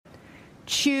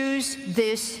Choose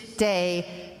this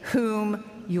day whom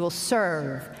you will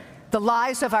serve. The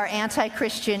lies of our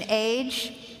anti-Christian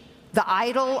age, the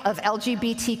idol of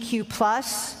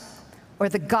LGBTQ+, or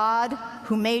the God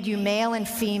who made you male and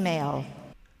female.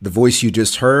 The voice you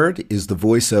just heard is the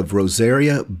voice of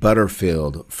Rosaria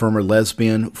Butterfield, former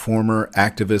lesbian, former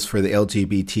activist for the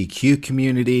LGBTQ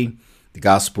community. The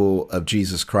gospel of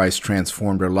Jesus Christ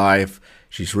transformed her life.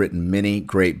 She's written many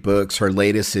great books. Her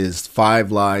latest is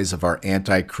 5 Lies of Our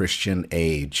Anti-Christian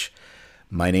Age.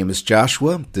 My name is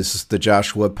Joshua. This is the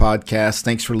Joshua Podcast.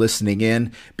 Thanks for listening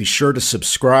in. Be sure to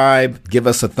subscribe, give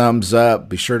us a thumbs up,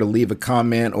 be sure to leave a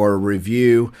comment or a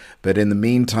review. But in the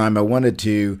meantime, I wanted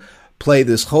to play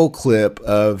this whole clip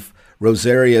of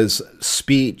Rosaria's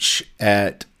speech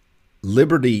at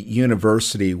Liberty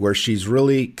University, where she's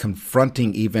really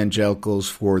confronting evangelicals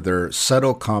for their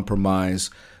subtle compromise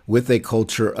with a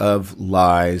culture of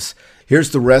lies.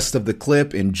 Here's the rest of the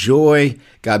clip. Enjoy.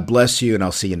 God bless you, and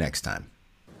I'll see you next time.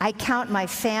 I count my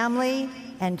family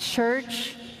and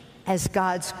church as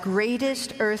God's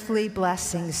greatest earthly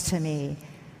blessings to me,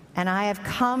 and I have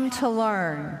come to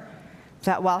learn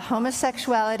that while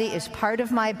homosexuality is part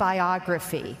of my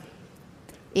biography,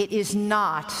 it is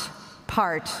not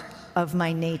part of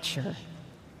my nature.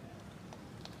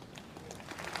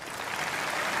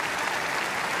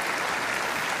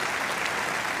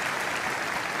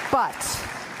 But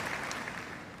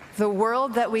the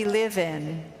world that we live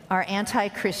in, our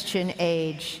anti-Christian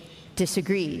age,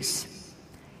 disagrees.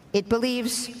 It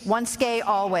believes once gay,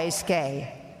 always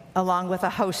gay, along with a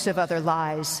host of other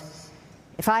lies.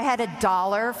 If I had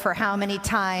 $1 for how many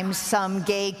times some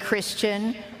gay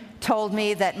Christian told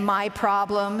me that my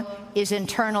problem is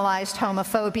internalized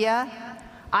homophobia,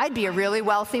 I'd be a really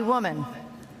wealthy woman.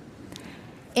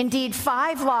 Indeed,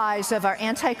 5 lies of our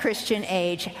anti-Christian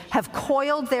age have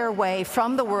coiled their way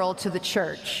from the world to the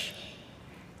church.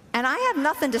 And I have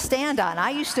nothing to stand on. I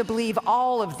used to believe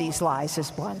all of these lies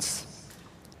as once.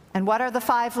 And what are the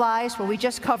 5 lies? Well, we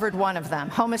just covered one of them.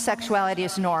 Homosexuality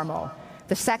is normal.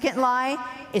 The second lie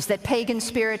is that pagan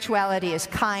spirituality is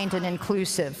kind and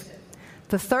inclusive.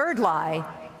 The third lie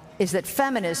is that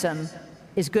feminism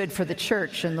is good for the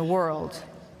church and the world.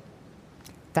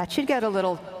 That should get a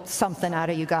little something out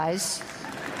of you guys.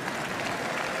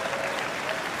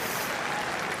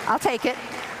 I'll take it.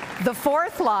 The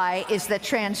fourth lie is that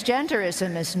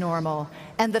transgenderism is normal.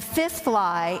 And the fifth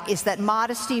lie is that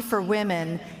modesty for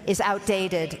women is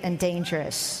outdated and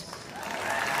dangerous.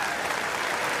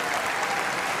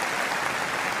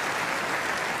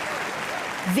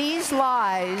 These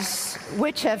lies,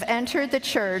 which have entered the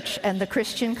church and the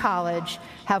Christian college,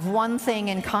 have one thing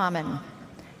in common.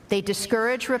 They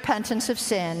discourage repentance of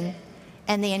sin,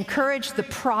 and they encourage the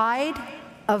pride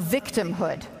of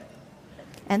victimhood.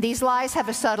 And these lies have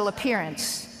a subtle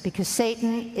appearance, because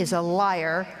Satan is a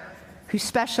liar who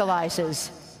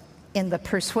specializes in the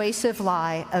persuasive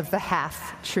lie of the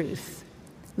half-truth.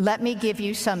 Let me give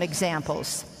you some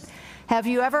examples. Have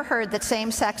you ever heard that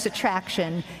same-sex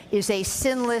attraction is a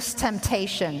sinless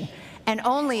temptation and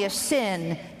only a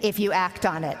sin if you act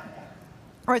on it?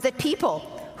 Or that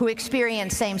people who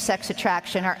experience same-sex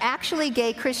attraction are actually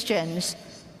gay Christians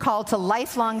called to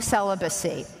lifelong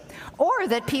celibacy? Or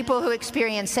that people who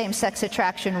experience same-sex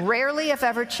attraction rarely, if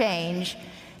ever, change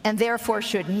and therefore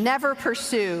should never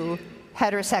pursue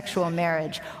heterosexual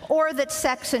marriage? Or that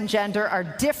sex and gender are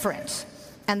different,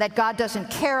 and that God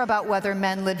doesn't care about whether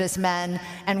men live as men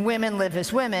and women live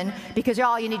as women, because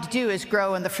all you need to do is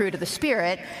grow in the fruit of the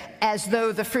Spirit, as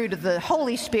though the fruit of the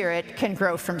Holy Spirit can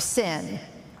grow from sin.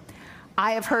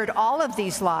 I have heard all of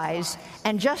these lies,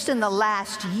 and just in the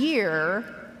last year,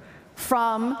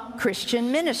 from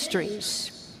Christian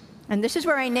ministries. And this is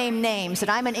where I name names,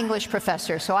 and I'm an English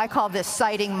professor, so I call this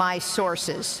citing my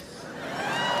sources.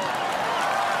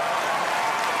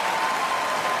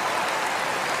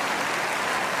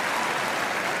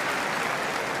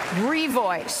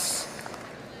 Revoice,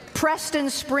 Preston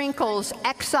Sprinkle's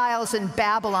Exiles in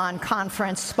Babylon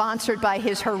conference, sponsored by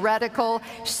his heretical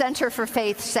Center for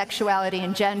Faith, Sexuality,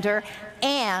 and Gender,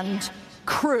 and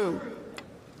Crew.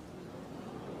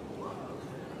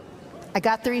 I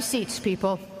got the receipts,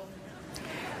 people.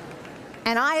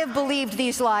 And I have believed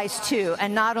these lies too,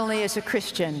 and not only as a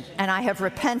Christian, and I have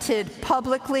repented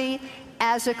publicly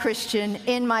as a Christian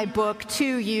in my book, to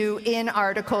you, in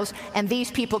articles, and these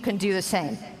people can do the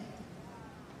same.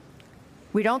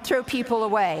 We don't throw people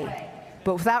away,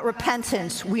 but without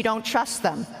repentance, we don't trust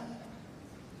them.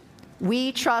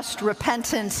 We trust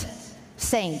repentant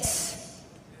saints,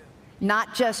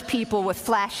 not just people with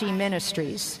flashy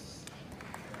ministries.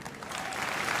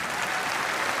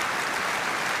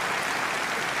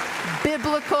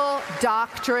 Biblical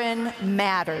doctrine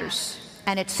matters,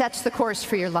 and it sets the course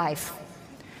for your life.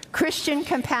 Christian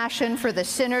compassion for the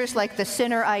sinners like the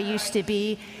sinner I used to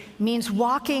be means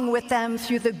walking with them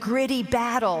through the gritty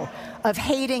battle of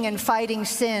hating and fighting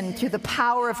sin through the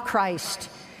power of Christ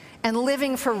and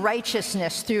living for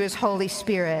righteousness through His Holy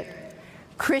Spirit.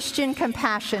 Christian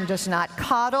compassion does not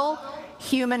coddle,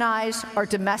 humanize, or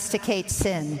domesticate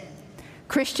sin.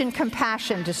 Christian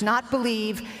compassion does not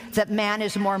believe that man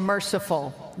is more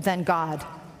merciful than God.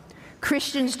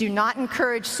 Christians do not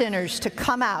encourage sinners to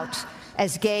come out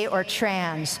as gay or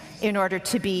trans in order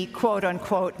to be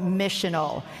quote-unquote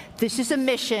missional. This is a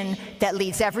mission that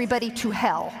leads everybody to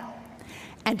hell.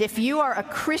 And if you are a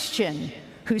Christian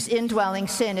whose indwelling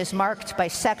sin is marked by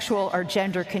sexual or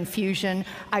gender confusion,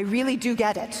 I really do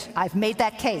get it. I've made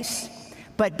that case.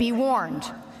 But be warned,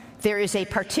 there is a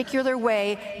particular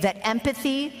way that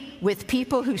empathy with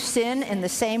people who sin in the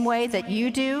same way that you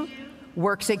do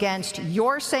works against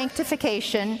your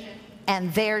sanctification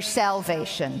and their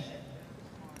salvation.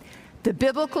 The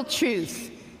biblical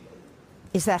truth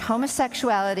is that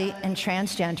homosexuality and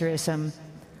transgenderism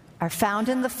are found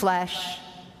in the flesh,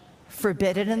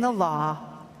 forbidden in the law,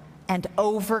 and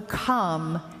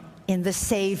overcome in the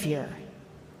Savior.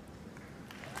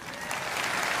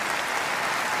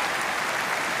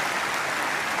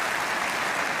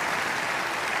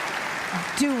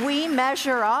 Do we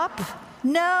measure up?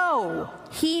 No,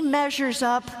 He measures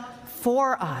up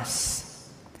for us.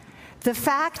 The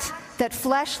fact that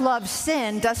flesh loves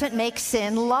sin doesn't make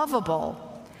sin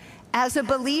lovable. As a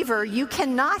believer, you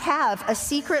cannot have a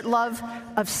secret love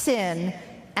of sin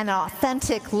and an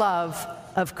authentic love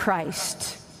of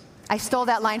Christ. I stole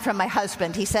that line from my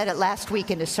husband. He said it last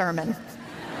week in his sermon.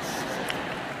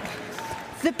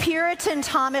 The Puritan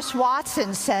Thomas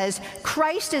Watson says,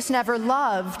 Christ is never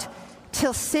loved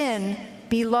till sin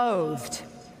be loathed.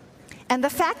 And the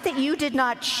fact that you did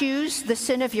not choose the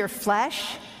sin of your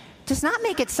flesh does not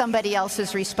make it somebody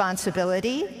else's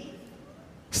responsibility.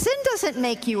 Sin doesn't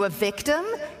make you a victim.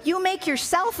 You make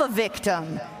yourself a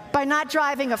victim by not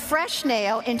driving a fresh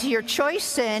nail into your choice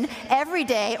sin every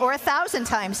day or 1,000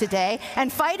 times a day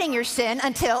and fighting your sin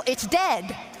until it's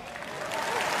dead.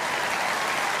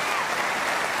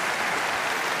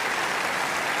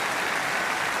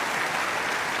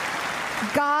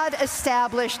 God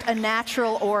established a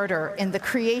natural order in the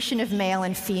creation of male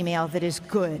and female that is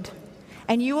good.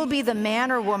 And you will be the man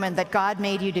or woman that God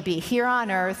made you to be here on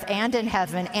earth and in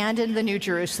heaven and in the New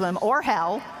Jerusalem or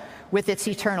hell with its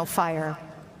eternal fire.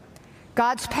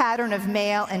 God's pattern of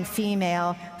male and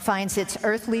female finds its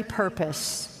earthly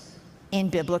purpose in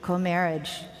biblical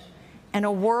marriage. And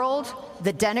a world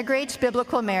that denigrates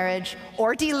biblical marriage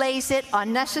or delays it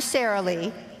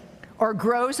unnecessarily or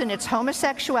grows in its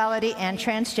homosexuality and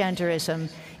transgenderism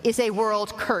is a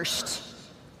world cursed,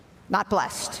 not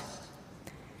blessed.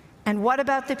 And what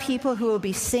about the people who will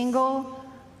be single,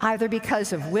 either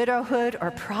because of widowhood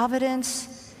or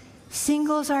providence?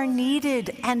 Singles are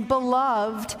needed and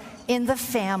beloved in the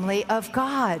family of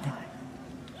God.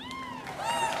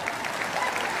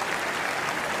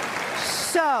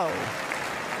 So,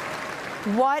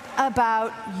 what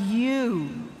about you,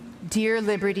 dear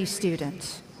Liberty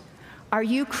students? Are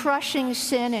you crushing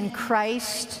sin in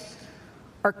Christ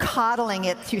or coddling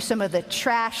it through some of the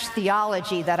trash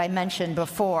theology that I mentioned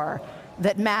before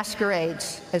that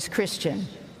masquerades as Christian?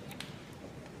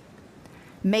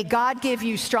 May God give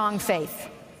you strong faith,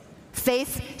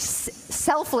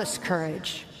 selfless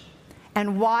courage,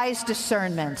 and wise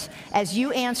discernment as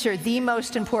you answer the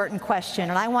most important question,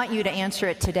 and I want you to answer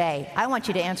it today. I want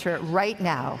you to answer it right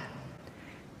now.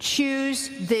 Choose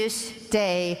this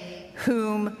day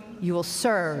whom you will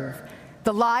serve.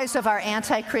 The lies of our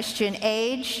anti-Christian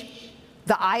age,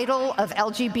 the idol of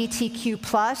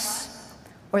LGBTQ+,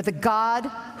 or the God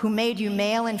who made you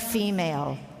male and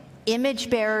female,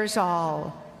 image bearers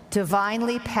all,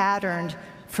 divinely patterned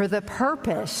for the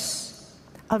purpose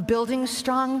of building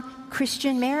strong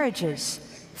Christian marriages,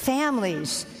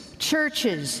 families,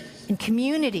 churches, and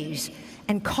communities,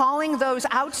 and calling those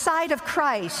outside of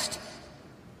Christ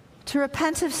to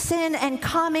repent of sin and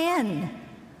come in,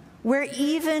 where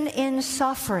even in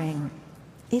suffering,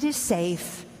 it is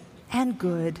safe and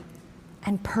good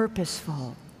and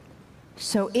purposeful.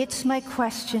 So it's my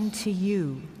question to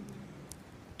you.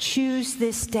 Choose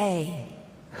this day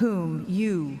whom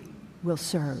you will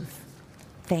serve.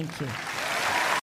 Thank you.